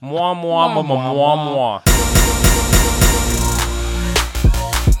Moi, moi, moi, moi, moi, moi.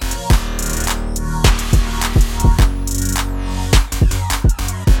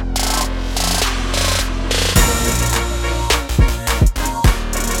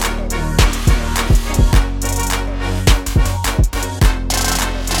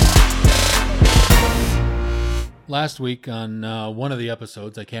 Last week on one of the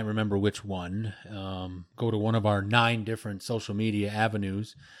episodes, I can't remember which one, go to one of our 9 different social media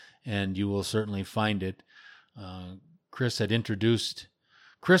avenues, and you will certainly find it. Chris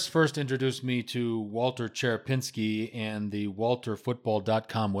first introduced me to Walter Cherepinski and the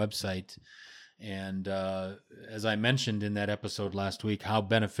walterfootball.com website. And as I mentioned in that episode last week, how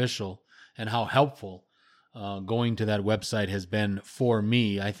beneficial and how helpful going to that website has been for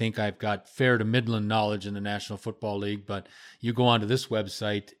me. I think I've got fair to Midland knowledge in the National Football League, but you go onto this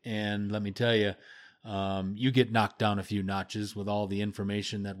website and let me tell you, you get knocked down a few notches with all the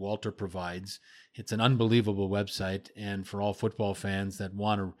information that Walter provides. It's an unbelievable website, and for all football fans that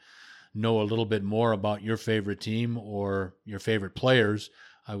want to know a little bit more about your favorite team or your favorite players,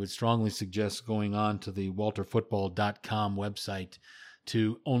 I would strongly suggest going on to the walterfootball.com website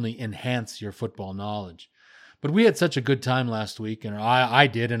to only enhance your football knowledge. But we had such a good time last week, and I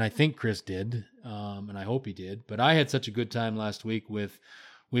did, and I think Chris did, and I hope he did. But I had such a good time last week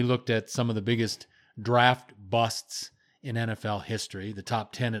we looked at some of the biggest draft busts in NFL history, the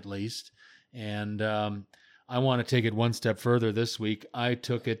top 10 at least. And I want to take it one step further this week. I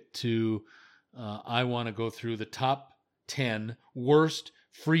took it to, I want to go through the top 10 worst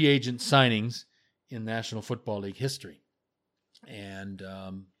free agent signings in National Football League history. And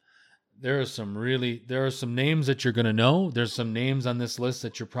there are some names that you're going to know. There's some names on this list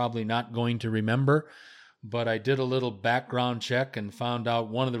that you're probably not going to remember, but I did a little background check and found out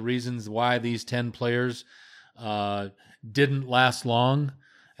one of the reasons why these 10 players didn't last long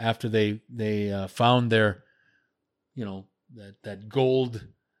after they found their, that gold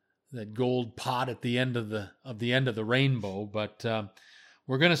pot at the end of the rainbow. But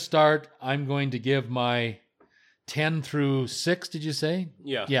we're going to start. I'm going to give my 10 through 6, did you say?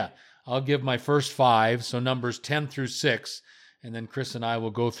 Yeah. Yeah. I'll give my first 5, so numbers 10 through 6, and then Chris and I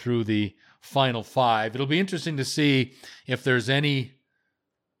will go through the final 5. It'll be interesting to see if there's any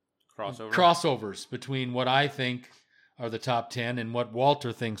crossovers between what I think are the top 10 and what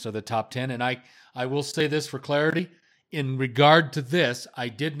Walter thinks are the top 10. And I will say this for clarity. In regard to this, I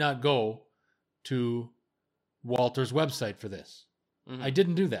did not go to Walter's website for this. Mm-hmm. I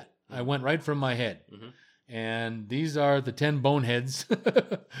didn't do that. Mm-hmm. I went right from my head. Mm-hmm. And these are the 10 boneheads.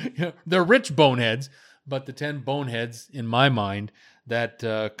 They're rich boneheads, but the 10 boneheads in my mind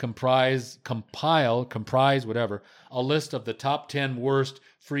that comprise a list of the top 10 worst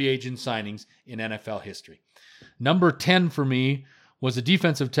free agent signings in NFL history. Number 10 for me was a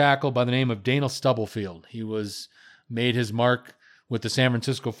defensive tackle by the name of Dana Stubblefield. He made his mark with the San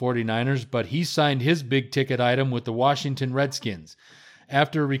Francisco 49ers, but he signed his big ticket item with the Washington Redskins.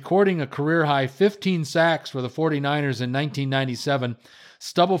 After recording a career-high 15 sacks for the 49ers in 1997,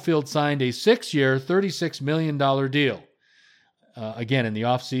 Stubblefield signed a 6-year, $36 million deal, again in the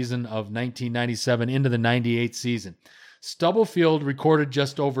offseason of 1997 into the 98 season. Stubblefield recorded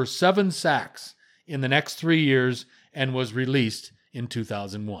just over 7 sacks in the next 3 years and was released in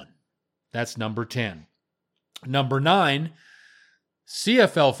 2001. That's number 10. Number 9,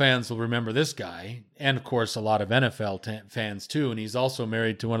 CFL fans will remember this guy, and of course a lot of NFL fans too, and he's also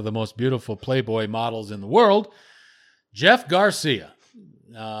married to one of the most beautiful Playboy models in the world, Jeff Garcia.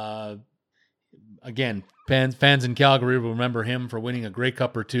 Again, fans in Calgary will remember him for winning a Grey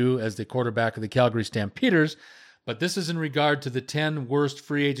Cup or 2 as the quarterback of the Calgary Stampeders, but this is in regard to the 10 worst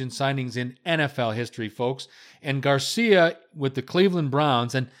free agent signings in NFL history, folks, and Garcia with the Cleveland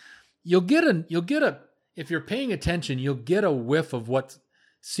Browns, and you'll get a if you're paying attention, you'll get a whiff of what's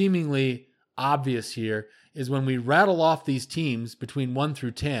seemingly obvious here is when we rattle off these teams between 1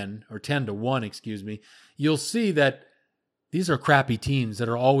 through 10, or 10 to 1, you'll see that these are crappy teams that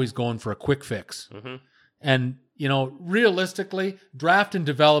are always going for a quick fix. Mm-hmm. And, realistically, draft and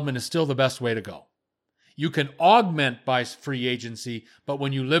development is still the best way to go. You can augment by free agency, but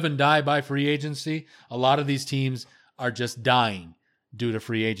when you live and die by free agency, a lot of these teams are just dying due to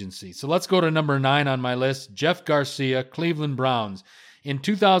free agency. So let's go to number 9 on my list, Jeff Garcia, Cleveland Browns. In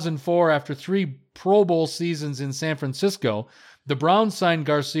 2004, after 3 Pro Bowl seasons in San Francisco, the Browns signed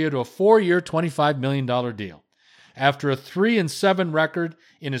Garcia to a 4-year, $25 million deal. After a 3-7 record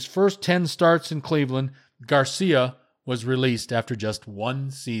in his first 10 starts in Cleveland, Garcia was released after just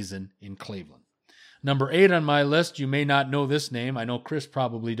 1 season in Cleveland. Number 8 on my list, you may not know this name. I know Chris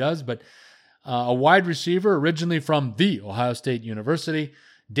probably does, but a wide receiver originally from The Ohio State University,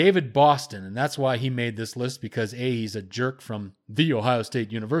 David Boston, and that's why he made this list, because A, he's a jerk from The Ohio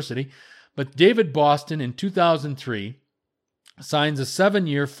State University. But David Boston in 2003 signs a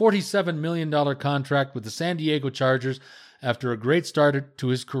 7-year, $47 million contract with the San Diego Chargers after a great start to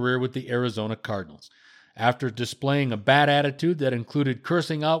his career with the Arizona Cardinals. After displaying a bad attitude that included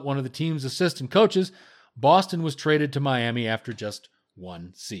cursing out one of the team's assistant coaches, Boston was traded to Miami after just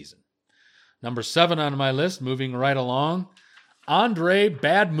one season. Number 7 on my list, moving right along, Andre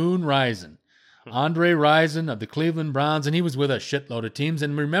Bad Moon Rison. Andre Rison of the Cleveland Browns, and he was with a shitload of teams.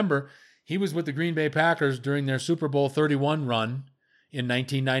 And remember, he was with the Green Bay Packers during their Super Bowl 31 run in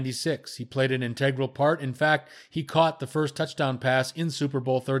 1996. He played an integral part. In fact, he caught the first touchdown pass in Super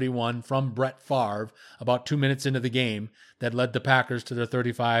Bowl 31 from Brett Favre about 2 minutes into the game that led the Packers to their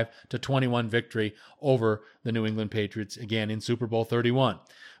 35-21 victory over the New England Patriots, again in Super Bowl 31.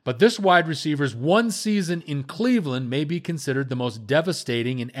 But this wide receiver's one season in Cleveland may be considered the most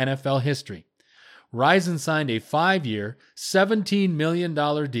devastating in NFL history. Rison signed a 5-year, $17 million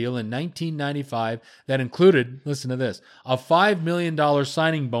deal in 1995 that included, listen to this, a $5 million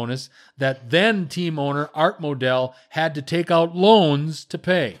signing bonus that then team owner Art Modell had to take out loans to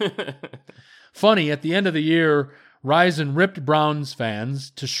pay. Funny, at the end of the year, Rison ripped Browns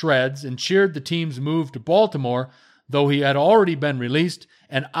fans to shreds and cheered the team's move to Baltimore, though he had already been released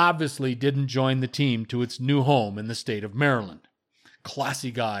and obviously didn't join the team to its new home in the state of Maryland.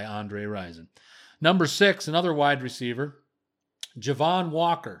 Classy guy, Andre Rison. Number 6, another wide receiver, Javon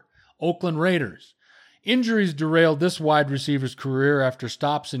Walker, Oakland Raiders. Injuries derailed this wide receiver's career after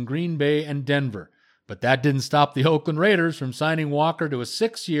stops in Green Bay and Denver, but that didn't stop the Oakland Raiders from signing Walker to a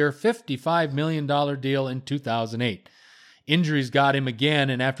 6-year, $55 million deal in 2008. Injuries got him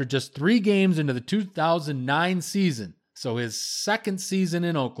again, and after just 3 games into the 2009 season, so his second season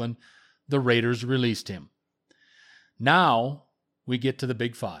in Oakland, the Raiders released him. Now we get to the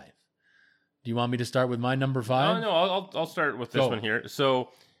Big 5. Do you want me to start with my number 5? No, I'll start with this one here. So,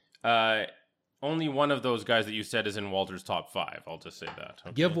 only one of those guys that you said is in Walter's top 5. I'll just say that.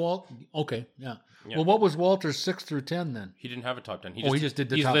 Okay. Give Walt. Okay, yeah. Well, what was Walter's 6 through 10 then? He didn't have a top 10. He just did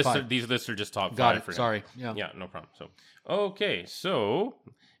the top 5. These lists are just top Got 5 it. for him. Sorry. Yeah. Yeah, no problem. So, okay, so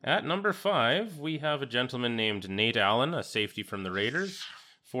at number 5, we have a gentleman named Nate Allen, a safety from the Raiders.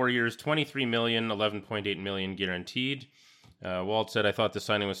 4 years, $23 million, $11.8 million guaranteed. Walt said, I thought the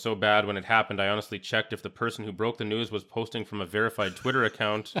signing was so bad when it happened, I honestly checked if the person who broke the news was posting from a verified Twitter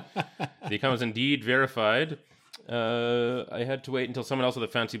account. The account was indeed verified. I had to wait until someone else with a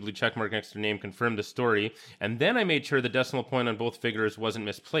fancy blue checkmark next to their name confirmed the story, and then I made sure the decimal point on both figures wasn't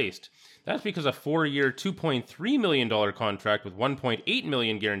misplaced. That's because a 4-year, $2.3 million contract with $1.8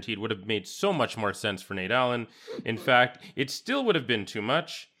 million guaranteed would have made so much more sense for Nate Allen. In fact, it still would have been too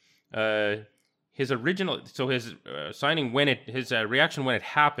much. His signing his reaction when it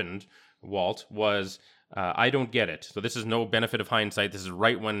happened, Walt, was, I don't get it. So this is no benefit of hindsight. This is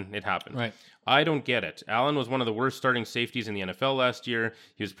right when it happened. Right. I don't get it. Allen was one of the worst starting safeties in the NFL last year.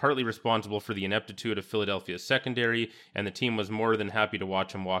 He was partly responsible for the ineptitude of Philadelphia's secondary, and the team was more than happy to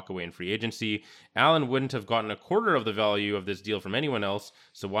watch him walk away in free agency. Allen wouldn't have gotten a quarter of the value of this deal from anyone else,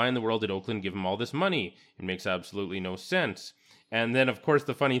 so why in the world did Oakland give him all this money? It makes absolutely no sense. And then, of course,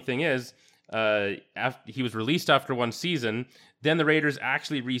 the funny thing is, he was released after one season. Then the Raiders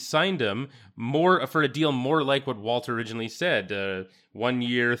actually re-signed him for a deal more like what Walter originally said. 1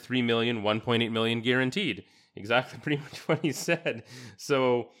 year, $3 million, $1.8 million guaranteed. Exactly pretty much what he said.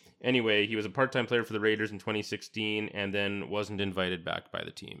 So anyway, he was a part-time player for the Raiders in 2016 and then wasn't invited back by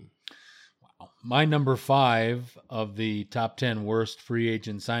the team. Wow. My number 5 of the top 10 worst free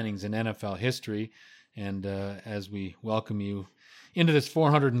agent signings in NFL history. And as we welcome you into this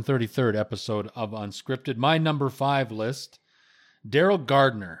 433rd episode of Unscripted, my number 5 list, Daryl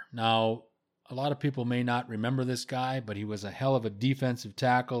Gardner. Now, a lot of people may not remember this guy, but he was a hell of a defensive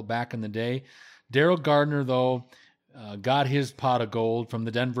tackle back in the day. Daryl Gardner, though, got his pot of gold from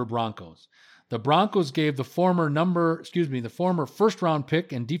the Denver Broncos. The Broncos gave the former first-round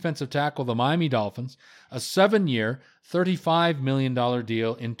pick and defensive tackle, the Miami Dolphins, a 7-year, $35 million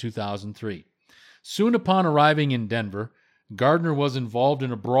deal in 2003. Soon upon arriving in Denver, Gardner was involved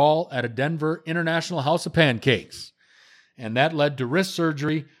in a brawl at a Denver International House of Pancakes, and that led to wrist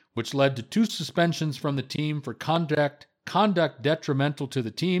surgery, which led to 2 suspensions from the team for conduct detrimental to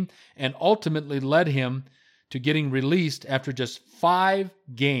the team, and ultimately led him to getting released after just 5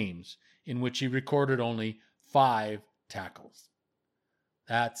 games in which he recorded only 5 tackles.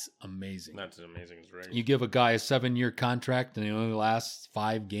 That's amazing. That's amazing. It's right. You give a guy a 7-year contract and he only lasts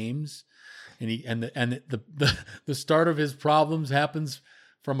 5 games. And the start of his problems happens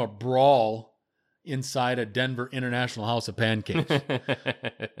from a brawl inside a Denver International House of Pancakes.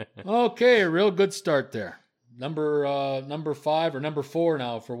 Okay, a real good start there. Number 5 or number 4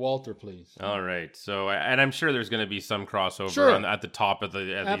 now for Walter, please. All right. So, and I'm sure there's going to be some crossover Sure. at the top of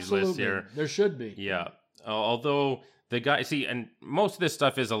these lists here. There should be. Yeah. Although the guy, see, and most of this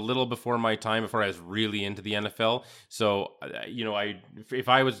stuff is a little before my time, before I was really into the NFL. So, if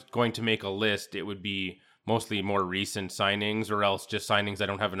I was going to make a list, it would be mostly more recent signings, or else just signings I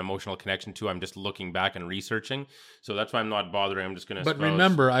don't have an emotional connection to. I'm just looking back and researching. So that's why I'm not bothering. I'm just going to. But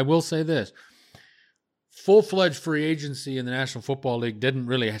remember, I will say this. Full-fledged free agency in the National Football League didn't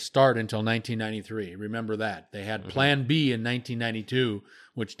really start until 1993. Remember that. They had Plan B in 1992,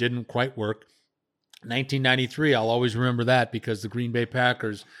 which didn't quite work. 1993, I'll always remember that because the Green Bay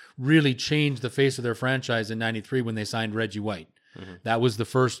Packers really changed the face of their franchise in 93 when they signed Reggie White. That was the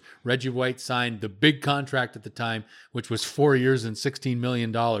first. Reggie White signed the big contract at the time, which was 4 years and $16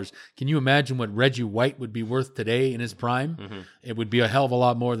 million. Can you imagine what Reggie White would be worth today in his prime? It would be a hell of a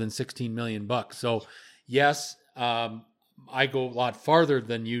lot more than $16 million. So, yes, I go a lot farther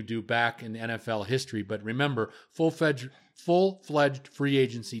than you do back in NFL history. But remember, full-fledged free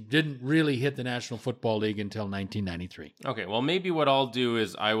agency didn't really hit the National Football League until 1993. Okay, well, maybe what I'll do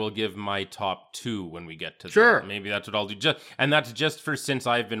is I will give my top 2 when we get to Sure. that. Maybe that's what I'll do. And that's just for since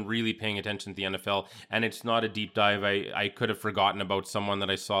I've been really paying attention to the NFL, and it's not a deep dive. I could have forgotten about someone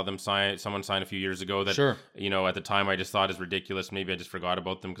that I saw someone sign a few years ago that, Sure. At the time I just thought is ridiculous. Maybe I just forgot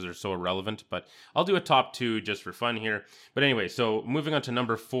about them because they're so irrelevant. But I'll do a top 2 just for fun here. But anyway, so moving on to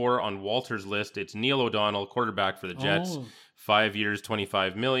number 4 on Walter's list, it's Neil O'Donnell, quarterback for the Jets. Oh. 5 years,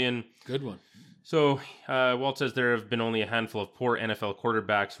 $25 million. Good one. So Walt says there have been only a handful of poor NFL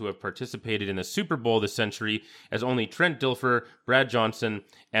quarterbacks who have participated in the Super Bowl this century, as only Trent Dilfer, Brad Johnson,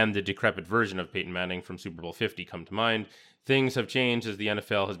 and the decrepit version of Peyton Manning from Super Bowl 50 come to mind. Things have changed as the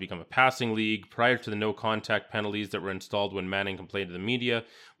NFL has become a passing league. Prior to the no-contact penalties that were installed when Manning complained to the media,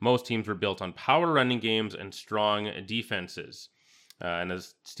 most teams were built on power running games and strong defenses. And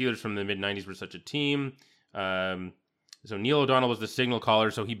as Steelers from the mid-90s were such a team... So Neil O'Donnell was the signal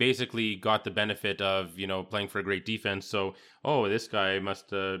caller, so he basically got the benefit of, playing for a great defense. So, this guy must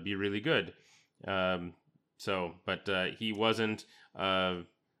be really good. But he wasn't.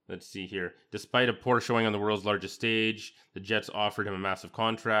 Let's see here. Despite a poor showing on the world's largest stage, the Jets offered him a massive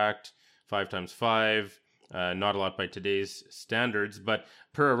contract, 5 times 5. Not a lot by today's standards, but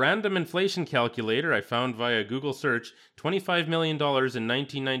per a random inflation calculator I found via Google search, $25 million in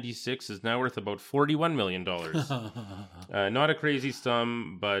 1996 is now worth about $41 million. Not a crazy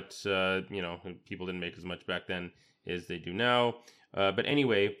sum, but, people didn't make as much back then as they do now. But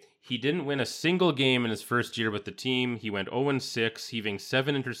anyway, he didn't win a single game in his first year with the team. He went 0-6, heaving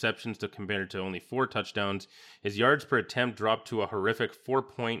 7 interceptions to compare to only 4 touchdowns. His yards per attempt dropped to a horrific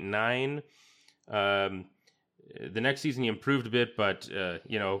 4.9. The next season he improved a bit, but,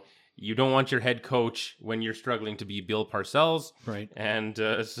 you don't want your head coach when you're struggling to be Bill Parcells. Right. And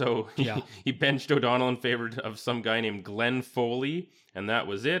so he benched O'Donnell in favor of some guy named Glenn Foley, and that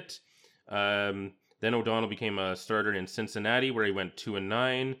was it. Then O'Donnell became a starter in Cincinnati, where he went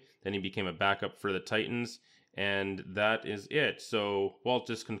 2-9. Then he became a backup for the Titans. And that is it. So Walt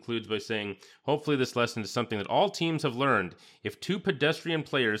just concludes by saying, hopefully this lesson is something that all teams have learned. If 2 pedestrian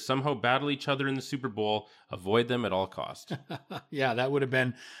players somehow battle each other in the Super Bowl, avoid them at all costs. Yeah, that would have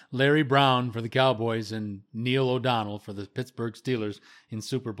been Larry Brown for the Cowboys and Neil O'Donnell for the Pittsburgh Steelers in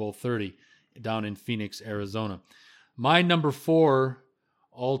Super Bowl 30 down in Phoenix, Arizona. My number 4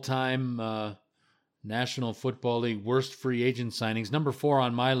 all-time National Football League worst free agent signings. Number 4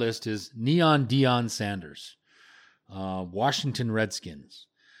 on my list is Neon Deion Sanders. Washington Redskins.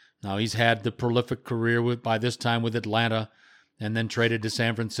 Now, he's had the prolific career by this time with Atlanta, and then traded to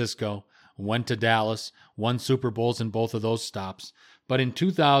San Francisco, went to Dallas, won Super Bowls in both of those stops. But in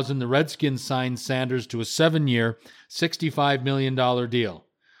 2000, the Redskins signed Sanders to a 7-year, $65 million deal,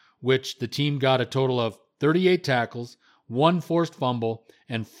 which the team got a total of 38 tackles, 1 forced fumble,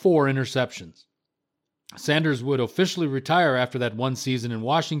 and 4 interceptions. Sanders would officially retire after that 1 season in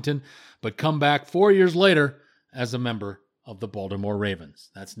Washington, but come back 4 years later as a member of the Baltimore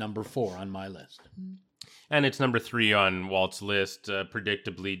Ravens. That's number 4 on my list. And it's number 3 on Walt's list.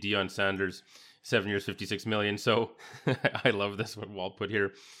 Predictably, Deion Sanders, 7 years, $56 million. So I love this, what Walt put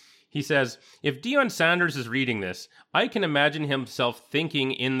here. He says, if Deion Sanders is reading this, I can imagine himself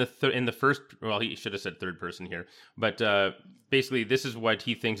thinking in the first, well, he should have said third person here, but basically this is what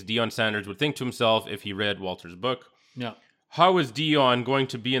he thinks Deion Sanders would think to himself if he read Walter's book. Yeah. How is Deion going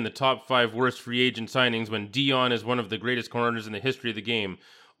to be in the top 5 worst free agent signings when Deion is one of the greatest corners in the history of the game?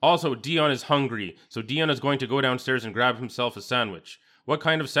 Also, Deion is hungry, so Deion is going to go downstairs and grab himself a sandwich. What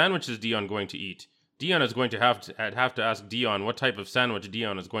kind of sandwich is Dion going to eat? Dion is going to have to ask Dion what type of sandwich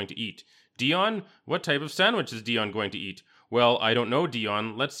Dion is going to eat. Dion, what type of sandwich is Dion going to eat? Well, I don't know,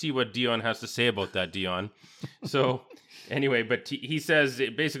 Dion. Let's see what Dion has to say about that, Dion. So, anyway, but he says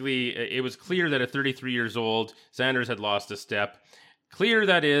it was clear that at 33 years old, Sanders had lost a step. Clear,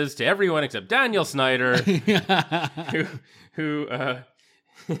 that is, to everyone except Daniel Snyder, who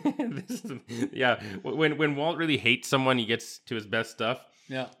when Walt really hates someone, he gets to his best stuff.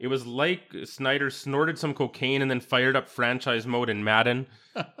 Yeah. It was like Snyder snorted some cocaine and then fired up franchise mode in Madden.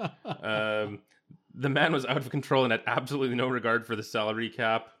 The man was out of control and had absolutely no regard for the salary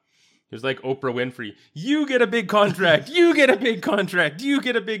cap. It was like Oprah Winfrey. You get a big contract. You get a big contract. You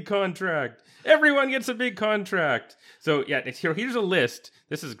get a big contract. Everyone gets a big contract. So yeah, here's a list.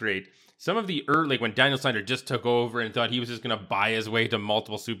 This is great. Some of the early, like when Daniel Snyder just took over and thought he was just going to buy his way to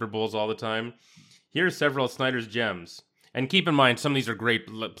multiple Super Bowls all the time. Here's several of Snyder's gems. And keep in mind, some of these are great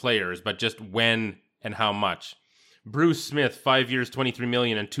players, but just when and how much. Bruce Smith, 5 years, $23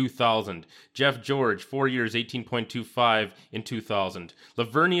 million in 2000. Jeff George, 4 years, $18.25 in 2000.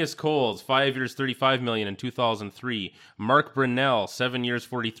 Lavernius Coles, 5 years, $35 million in 2003. Mark Brunell, 7 years,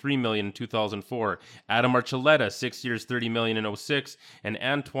 $43 million in 2004. Adam Archuleta, 6 years, $30 million in 2006. And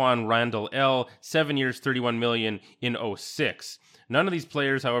Antoine Randall L., 7 years, $31 million in 2006. None of these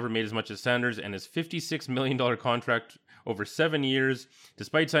players, however, made as much as Sanders, and his $56 million contract over 7 years.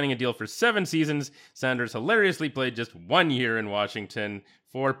 Despite signing a deal for 7 seasons, Sanders hilariously played just 1 year in Washington,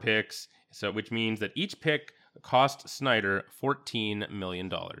 4 picks, which means that each pick cost Snyder $14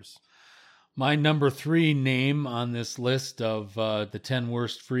 million. My number 3 name on this list of the 10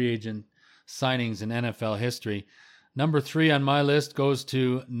 worst free agent signings in NFL history. Number 3 on my list goes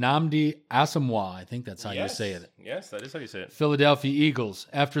to Nnamdi Asomugha. I think that's how you say it. Yes, that is how you say it. Philadelphia Eagles.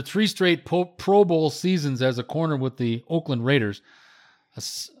 After 3 straight Pro Bowl seasons as a corner with the Oakland Raiders, oh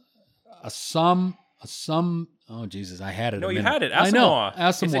Jesus, I had it. No, you had it. Asomugha. I know.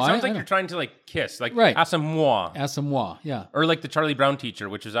 Asomugha. It sounds like you're trying to kiss, right. Asomugha. Asomugha, yeah. Or like the Charlie Brown teacher,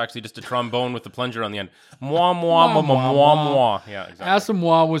 which is actually just a trombone with the plunger on the end. Mwah, mwah, mwah, mwah, mwah. Yeah, exactly.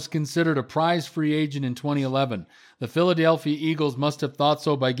 Asomugha was considered a prize free agent in 2011. The Philadelphia Eagles must have thought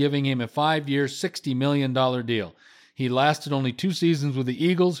so by giving him a 5-year, $60 million deal. He lasted only 2 seasons with the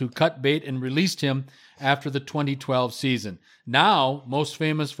Eagles, who cut bait and released him after the 2012 season. Now, most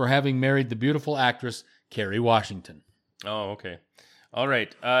famous for having married the beautiful actress Kerry Washington. Oh, okay. All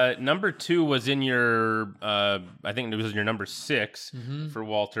right. Number 2 was in your, I think it was in your number 6 for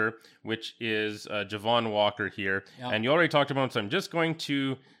Walter, which is Javon Walker here. Yep. And you already talked about him, so I'm just going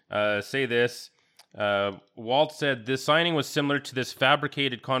to say this. Walt said, this signing was similar to this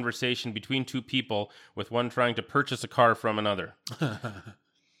fabricated conversation between 2 people, with one trying to purchase a car from another.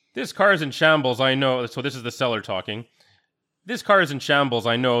 This car is in shambles, I know. So this is the seller talking. This car is in shambles,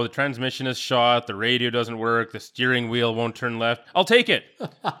 I know. The transmission is shot, the radio doesn't work, the steering wheel won't turn left. I'll take it.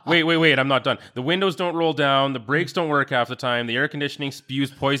 Wait, I'm not done. The windows don't roll down, the brakes don't work half the time, the air conditioning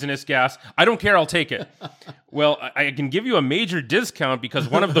spews poisonous gas. I don't care, I'll take it. Well, I can give you a major discount because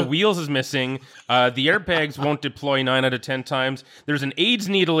one of the wheels is missing. The airbags won't deploy 9 out of 10 times. There's an AIDS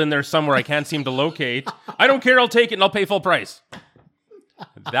needle in there somewhere I can't seem to locate. I don't care, I'll take it and I'll pay full price.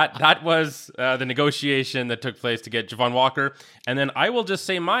 That was the negotiation that took place to get Javon Walker. And then I will just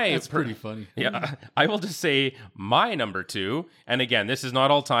say That's pretty funny. Yeah, I will just say my number 2. And again, this is not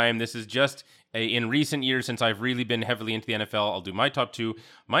all time. This is just in recent years since I've really been heavily into the NFL. I'll do my top 2.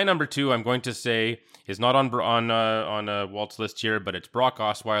 My number 2, I'm going to say, is not on Walt's list here, but it's Brock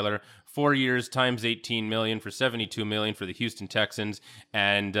Osweiler. 4 years times $18 million for $72 million for the Houston Texans,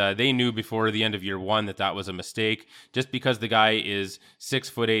 and they knew before the end of year 1 that was a mistake. Just because the guy is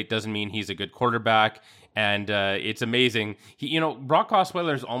 6'8" doesn't mean he's a good quarterback, and it's amazing. Brock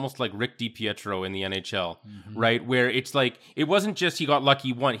Osweiler is almost like Rick DiPietro in the NHL, right? Where it's like it wasn't just he got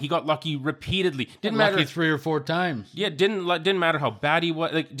lucky once; he got lucky repeatedly. Didn't matter lucky 3 or 4 times. Yeah, didn't matter how bad he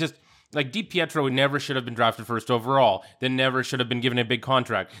was. Like DiPietro never should have been drafted first overall, then never should have been given a big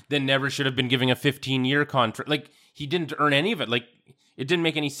contract, then never should have been given a 15-year contract. Like, he didn't earn any of it. Like, it didn't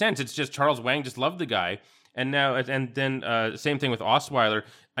make any sense. It's just Charles Wang just loved the guy. And then same thing with Osweiler.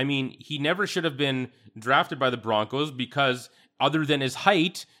 I mean, he never should have been drafted by the Broncos because other than his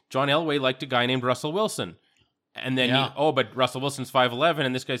height, John Elway liked a guy named Russell Wilson. And then, Yeah. but Russell Wilson's 5'11",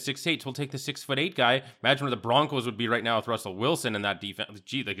 and this guy's 6'8", so we'll take the 6'8" guy. Imagine where the Broncos would be right now with Russell Wilson in that defense.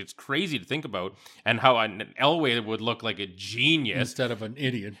 Gee, like, it's crazy to think about. And how Elway would look like a genius. Instead of an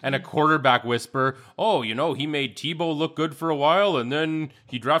idiot. And a quarterback whisper, he made Tebow look good for a while, and then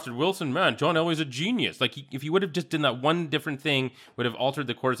he drafted Wilson. Man, John Elway's a genius. Like, if he would have just done that one different thing, would have altered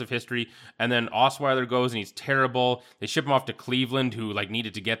the course of history. And then Osweiler goes, and he's terrible. They ship him off to Cleveland, who, like,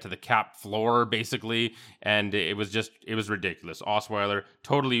 needed to get to the cap floor, basically. And it was ridiculous. Osweiler,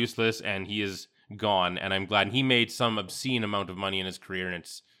 totally useless, and he is gone. And I'm glad he made some obscene amount of money in his career, and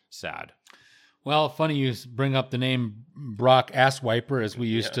it's sad. Well, funny you bring up the name Brock Asswiper, as we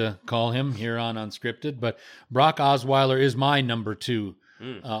used to call him here on Unscripted. But Brock Osweiler is my number 2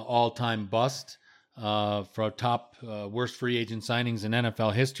 all-time bust for top worst free agent signings in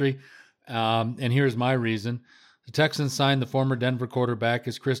NFL history. And here's my reason. The Texans signed the former Denver quarterback,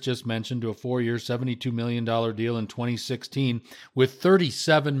 as Chris just mentioned, to a 4-year, $72 million deal in 2016, with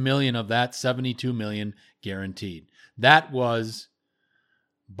 $37 million of that $72 million guaranteed. That was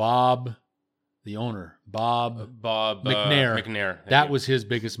Bob, the owner, Bob McNair. That was his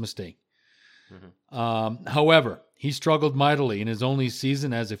biggest mistake. However, he struggled mightily in his only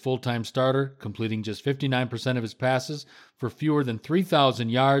season as a full-time starter, completing just 59% of his passes for fewer than 3,000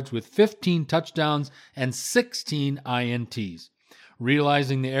 yards with 15 touchdowns and 16 INTs.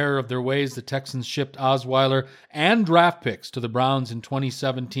 Realizing the error of their ways, the Texans shipped Osweiler and draft picks to the Browns in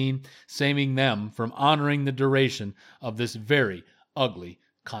 2017, saving them from honoring the duration of this very ugly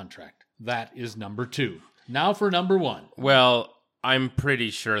contract. That is number 2. Now for number 1. Well, I'm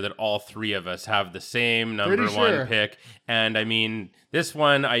pretty sure that all three of us have the same number one pick. And I mean, this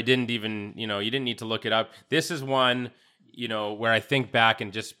one, I didn't even, you didn't need to look it up. This is one, where I think back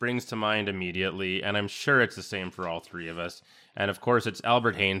and just springs to mind immediately. And I'm sure it's the same for all three of us. And of course, it's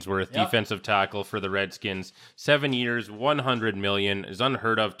Albert Haynesworth, defensive tackle for the Redskins. 7 years, $100 million is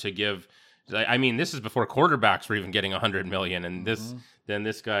unheard of to give. I mean, this is before quarterbacks were even getting $100 million. And then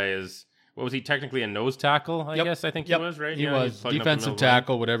this guy is... What was he, technically a nose tackle, I guess? I think he was, right? He was. Defensive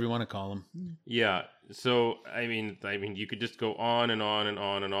tackle, whatever you want to call him. Yeah. So, I mean, you could just go on and on and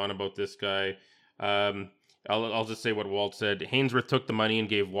on and on about this guy. I'll just say what Walt said. Haynesworth took the money and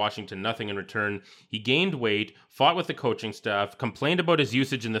gave Washington nothing in return. He gained weight, fought with the coaching staff, complained about his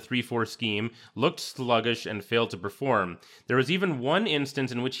usage in the 3-4 scheme, looked sluggish, and failed to perform. There was even one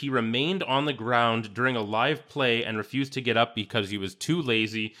instance in which he remained on the ground during a live play and refused to get up because he was too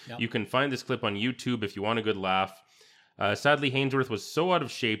lazy. Yep. You can find this clip on YouTube if you want a good laugh. Sadly, Haynesworth was so out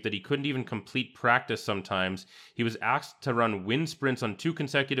of shape that he couldn't even complete practice sometimes. He was asked to run wind sprints on 2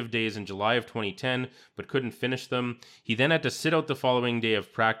 consecutive days in July of 2010, but couldn't finish them. He then had to sit out the following day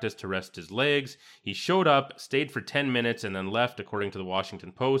of practice to rest his legs. He showed up, stayed for 10 minutes, and then left, according to the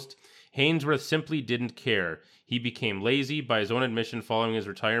Washington Post. Haynesworth simply didn't care. He became lazy by his own admission following his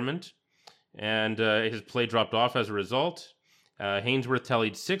retirement, and his play dropped off as a result. Haynesworth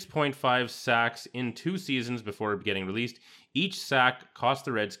tallied 6.5 sacks in 2 seasons before getting released. Each sack cost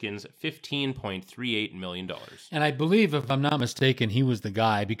the Redskins $15.38 million. And I believe, if I'm not mistaken, he was the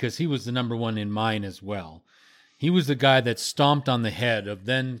guy, because he was the number 1 in mine as well. He was the guy that stomped on the head of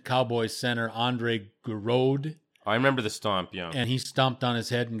then Cowboys center Andre Gurode. I remember the stomp, yeah. And he stomped on his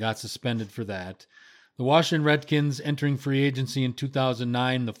head and got suspended for that. The Washington Redskins entering free agency in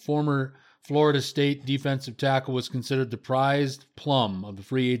 2009, the former Florida State defensive tackle was considered the prized plum of the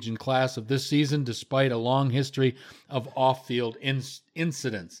free agent class of this season, despite a long history of off-field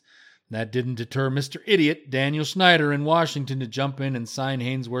incidents. That didn't deter Mr. Idiot Daniel Snyder in Washington to jump in and sign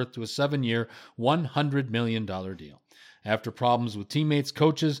Haynesworth to a 7-year, $100 million deal. After problems with teammates,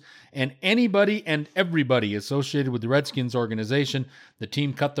 coaches, and anybody and everybody associated with the Redskins organization, the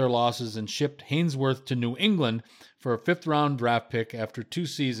team cut their losses and shipped Haynesworth to New England for a 5th-round draft pick after 2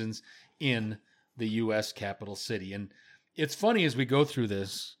 seasons in the U.S. capital city. And it's funny as we go through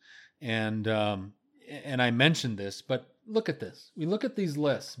this, and I mentioned this, but look at this. We look at these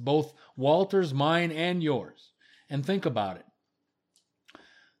lists, both Walter's, mine, and yours, and think about it.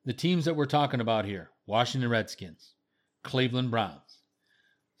 The teams that we're talking about here: Washington Redskins, Cleveland Browns,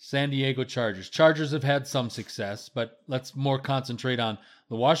 San Diego Chargers. Chargers have had some success, but let's more concentrate on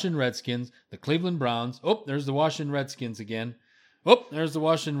the Washington Redskins, the Cleveland Browns. Oh, there's the Washington Redskins again. Oh, there's the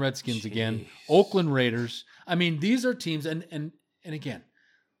Washington Redskins again. Oakland Raiders. I mean, these are teams, and again,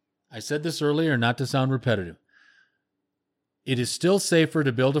 I said this earlier, not to sound repetitive. It is still safer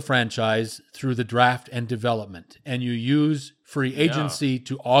to build a franchise through the draft and development, and you use free agency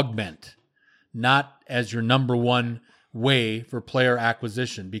to augment, not as your number 1 way for player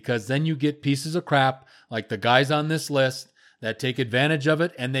acquisition, because then you get pieces of crap like the guys on this list that take advantage of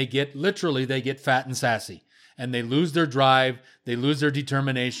it, and they get fat and sassy. and they lose their drive, they lose their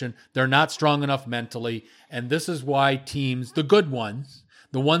determination, they're not strong enough mentally, and this is why teams, the good ones,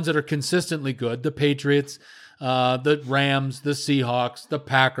 the ones that are consistently good, the Patriots, the Rams, the Seahawks, the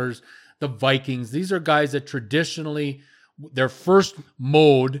Packers, the Vikings, these are guys that traditionally, their first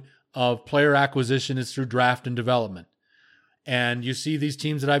mode of player acquisition is through draft and development. And you see these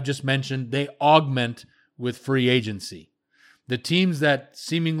teams that I've just mentioned, they augment with free agency. The teams that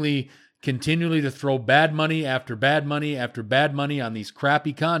seemingly continually to throw bad money after bad money after bad money on these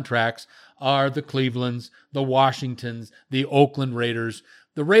crappy contracts are the Clevelands, the Washingtons, the Oakland Raiders.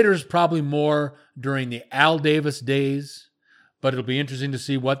 The Raiders probably more during the Al Davis days, but it'll be interesting to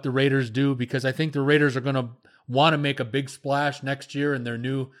see what the Raiders do, because I think the Raiders are going to want to make a big splash next year in their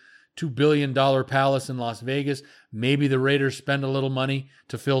new $2 billion palace in Las Vegas. Maybe the Raiders spend a little money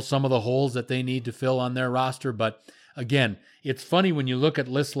to fill some of the holes that they need to fill on their roster. But again, it's funny when you look at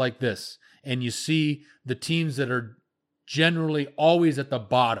lists like this and you see the teams that are generally always at the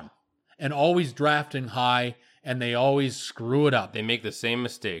bottom and always drafting high, and they always screw it up. They make the same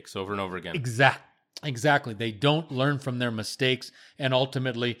mistakes over and over again. Exactly. They don't learn from their mistakes, and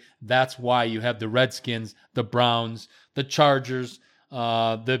ultimately that's why you have the Redskins, the Browns, the Chargers,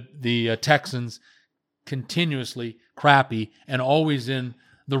 the Texans continuously crappy and always in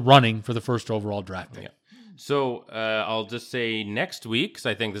the running for the first overall draft pick. Yeah. So I'll just say next week, because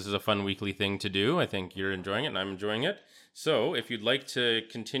I think this is a fun weekly thing to do. I think you're enjoying it and I'm enjoying it. So if you'd like to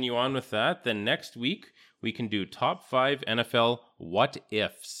continue on with that, then next week we can do top 5 NFL what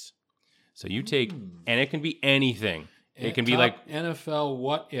ifs. So you take, and it can be anything. It can be like NFL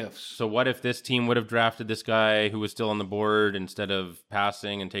what ifs. So what if this team would have drafted this guy who was still on the board instead of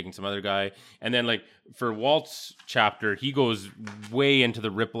passing and taking some other guy? And then like for Walt's chapter, he goes way into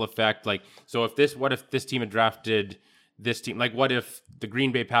the ripple effect. Like, so what if this team had drafted this team? Like, what if the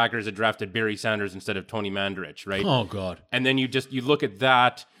Green Bay Packers had drafted Barry Sanders instead of Tony Mandarich, right? Oh, God. And then you look at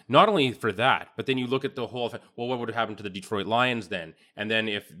that, not only for that, but then you look at the whole, well, what would have happened to the Detroit Lions then? And then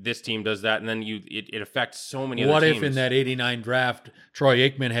if this team does that, and then it affects so many other teams. What if in that 89 draft, Troy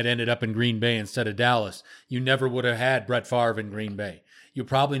Aikman had ended up in Green Bay instead of Dallas? You never would have had Brett Favre in Green Bay. You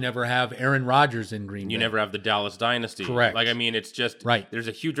probably never have Aaron Rodgers in Green Bay. You never have the Dallas dynasty. Correct. Like, I mean, it's just, right. There's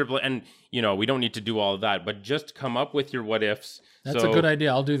a huge ripple, and, we don't need to do all of that, but just come up with your what ifs. That's a good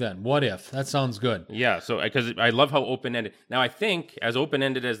idea. I'll do that. What if? That sounds good. Yeah, so because I love how open-ended. Now, I think, as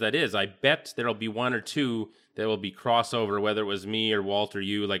open-ended as that is, I bet there'll be one or two that will be crossover, whether it was me or Walt or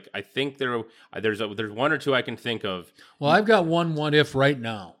you. Like, I think there's one or two I can think of. Well, I've got one what if right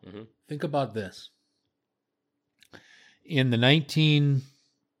now. Mm-hmm. Think about this. In the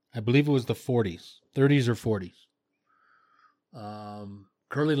I believe it was the 30s or 40s.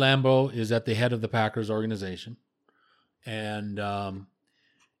 Curly Lambeau is at the head of the Packers organization. And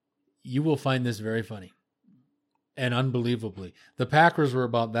you will find this very funny and unbelievably. The Packers were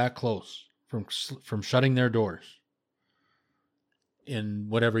about that close from shutting their doors in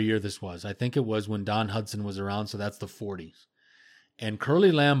whatever year this was. I think it was when Don Hudson was around, so that's the 40s. And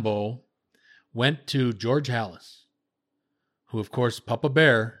Curly Lambeau went to George Halas, who, of course, Papa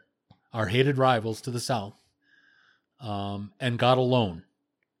Bear, our hated rivals to the south, and got a loan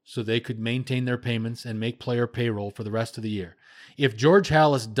so they could maintain their payments and make player payroll for the rest of the year. If George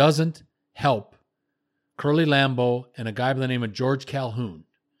Halas doesn't help Curly Lambeau and a guy by the name of George Calhoun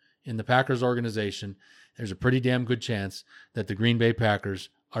in the Packers organization, there's a pretty damn good chance that the Green Bay Packers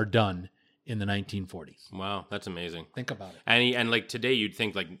are done in the 1940s. Wow, that's amazing. Think about it. And like today, you'd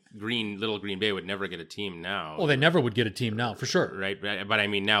think like little Green Bay would never get a team now. Well, they never would get a team now, for sure. Right, but I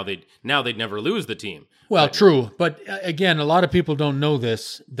mean, now they'd never lose the team. Well, true, but again, a lot of people don't know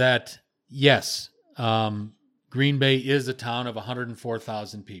this. That yes, Green Bay is a town of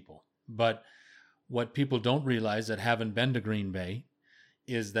 104,000 people, but what people don't realize that haven't been to Green Bay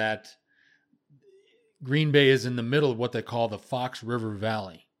is that Green Bay is in the middle of what they call the Fox River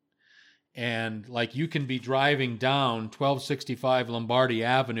Valley. And like you can be driving down 1265 Lombardi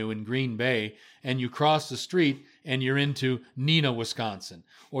Avenue in Green Bay and you cross the street and you're into Neenah, Wisconsin,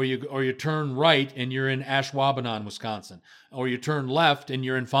 or you turn right and you're in Ashwaubenon, Wisconsin, or you turn left and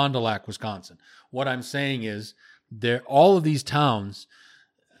you're in Fond du Lac, Wisconsin. What I'm saying is all of these towns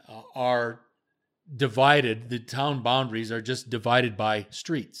are divided. The town boundaries are just divided by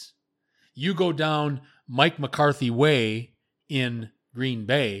streets. You go down Mike McCarthy Way in Green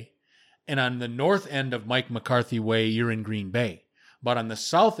Bay, and on the north end of Mike McCarthy Way, you're in Green Bay. But on the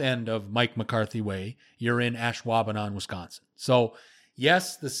south end of Mike McCarthy Way, you're in Ashwaubenon, Wisconsin. So,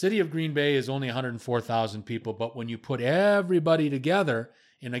 yes, the city of Green Bay is only 104,000 people, but when you put everybody together,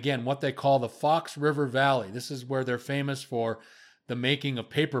 and again, what they call the Fox River Valley, this is where they're famous for the making of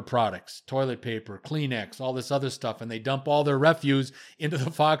paper products, toilet paper, Kleenex, all this other stuff, and they dump all their refuse into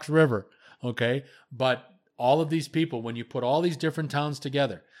the Fox River, okay? But all of these people, when you put all these different towns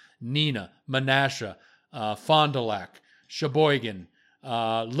together, Neenah, Menasha, Fond du Lac, Sheboygan,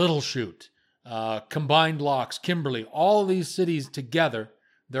 Little Chute, Combined Locks, Kimberly, all these cities together,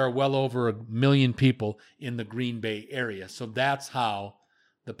 there are well over 1 million people in the Green Bay area. So that's how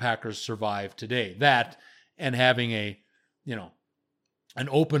the Packers survive today. That and having an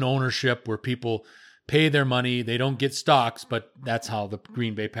open ownership where people pay their money, they don't get stocks, but that's how the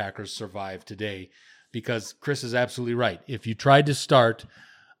Green Bay Packers survive today. Because Chris is absolutely right. If you tried to start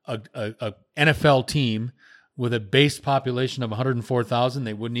a NFL team with a base population of 104,000,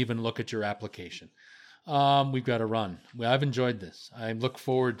 they wouldn't even look at your application. We've got to run. I've enjoyed this. I look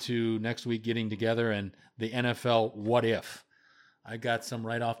forward to next week getting together and the NFL What If. I got some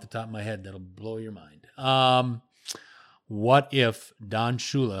right off the top of my head that'll blow your mind. What if Don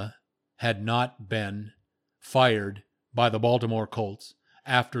Shula had not been fired by the Baltimore Colts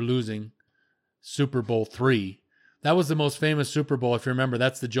after losing Super Bowl III? That was the most famous Super Bowl, if you remember.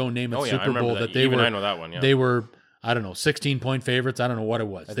 That's the Joe Namath Super Bowl that they were. I know that one. Yeah. They were, I don't know, 16-point favorites. I don't know what it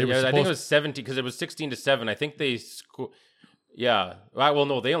was. I think it was 17 because it was 16-7. I think they scored. Yeah. Well,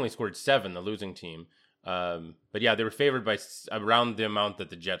 no, they only scored 7. The losing team. But yeah, they were favored by around the amount that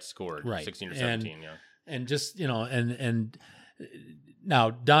the Jets scored. Right. 16 or 17. And just and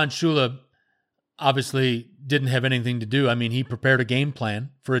now Don Shula obviously didn't have anything to do. I mean, he prepared a game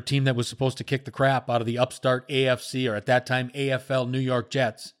plan for a team that was supposed to kick the crap out of the upstart AFC, or at that time AFL New York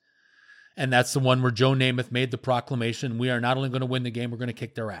Jets. And that's the one where Joe Namath made the proclamation, we are not only going to win the game, we're going to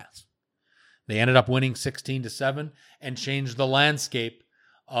kick their ass. They ended up winning 16-7 and changed the landscape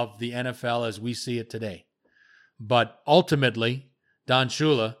of the NFL as we see it today. But ultimately, Don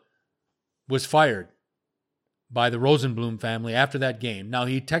Shula was fired by the Rosenblum family after that game. Now,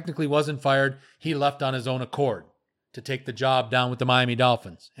 he technically wasn't fired. He left on his own accord to take the job down with the Miami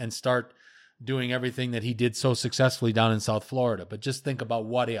Dolphins and start doing everything that he did so successfully down in South Florida. But just think about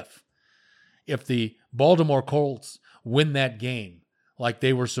what if. If the Baltimore Colts win that game like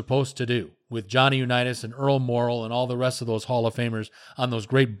they were supposed to do with Johnny Unitas and Earl Morrall and all the rest of those Hall of Famers on those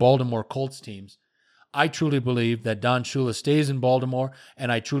great Baltimore Colts teams, I truly believe that Don Shula stays in Baltimore,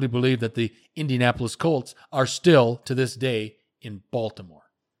 and I truly believe that the Indianapolis Colts are still, to this day, in Baltimore.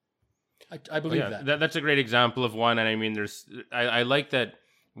 I believe that. That's a great example of one, and I mean, I like that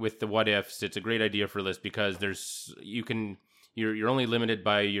with the what ifs. It's a great idea for a list because you're only limited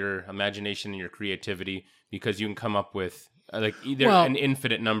by your imagination and your creativity because you can come up with an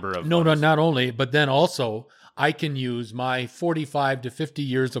infinite number of ones. Not only, but then also I can use my 45 to 50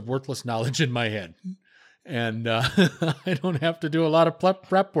 years of worthless knowledge in my head. And I don't have to do a lot of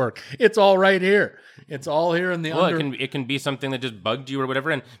prep work. It's all right here. It's all here in the it can be something that just bugged you or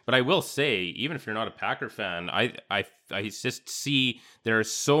whatever. But I will say, even if you're not a Packer fan, I just see there are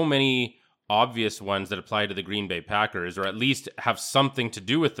so many obvious ones that apply to the Green Bay Packers, or at least have something to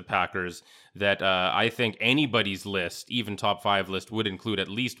do with the Packers, that I think anybody's list, even top 5 list, would include at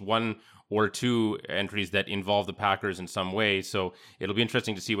least 1 or 2 entries that involve the Packers in some way. So it'll be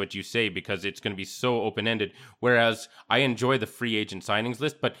interesting to see what you say because it's going to be so open-ended. Whereas I enjoy the free agent signings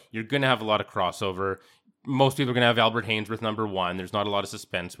list, but you're going to have a lot of crossover. Most people are going to have Albert Haynesworth number 1. There's not a lot of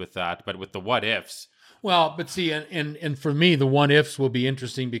suspense with that. But with the what ifs, well, but see, and for me, the what ifs will be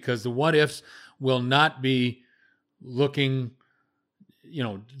interesting because the what ifs will not be looking,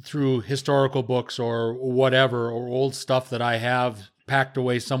 through historical books or whatever, or old stuff that I have packed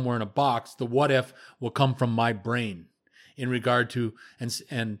away somewhere in a box. The what if will come from my brain in regard to,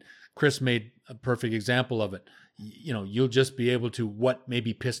 and Chris made a perfect example of it. You'll just be able to, what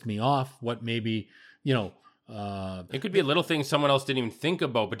maybe pissed me off, what maybe, it could be a little thing someone else didn't even think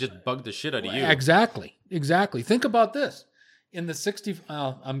about, but just bugged the shit out of you. Exactly. Think about this. In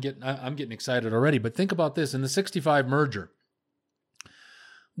the I'm getting excited already, but think about this. In the 65 merger,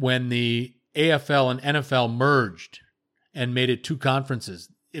 when the AFL and NFL merged and made it 2 conferences,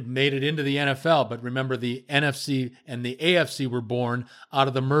 it made it into the NFL. But remember, the NFC and the AFC were born out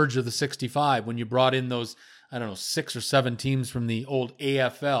of the merge of the 65 when you brought in those, 6 or 7 teams from the old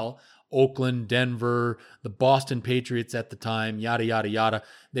AFL. Oakland, Denver, the Boston Patriots at the time, yada, yada, yada.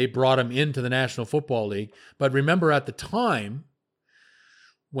 They brought them into the National Football League. But remember at the time,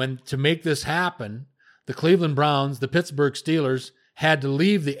 to make this happen, the Cleveland Browns, the Pittsburgh Steelers had to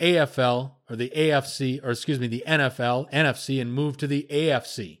leave the AFL or the AFC, the NFL, NFC, and move to the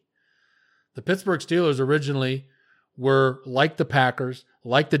AFC. The Pittsburgh Steelers originally were like the Packers,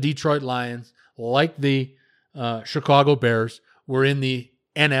 like the Detroit Lions, like the Chicago Bears, were in the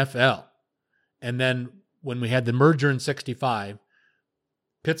NFL. And then when we had the merger in 65,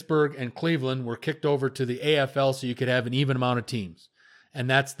 Pittsburgh and Cleveland were kicked over to the AFL so you could have an even amount of teams. And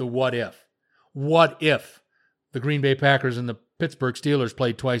that's the what if. What if the Green Bay Packers and the Pittsburgh Steelers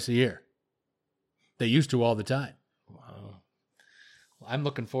played twice a year? They used to all the time. Wow. I'm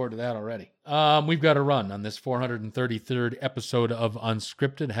looking forward to that already. We've got a run on this 433rd episode of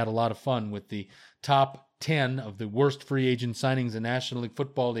Unscripted. Had a lot of fun with the top 10 of the worst free agent signings in National League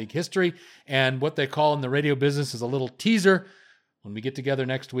Football League history. And what they call in the radio business is a little teaser. When we get together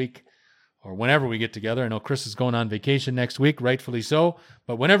next week, or whenever we get together, I know Chris is going on vacation next week, rightfully so,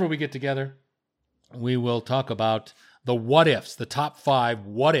 but whenever we get together, we will talk about the what ifs, the top 5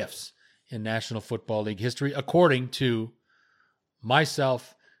 what ifs in National Football League history, according to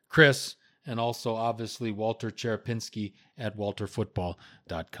myself, Chris, and also obviously Walter Cherepinski at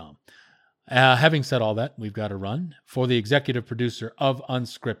walterfootball.com. Having said all that, we've got to run. For the executive producer of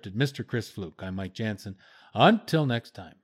Unscripted, Mr. Chris Fluke, I'm Mike Jansen. Until next time.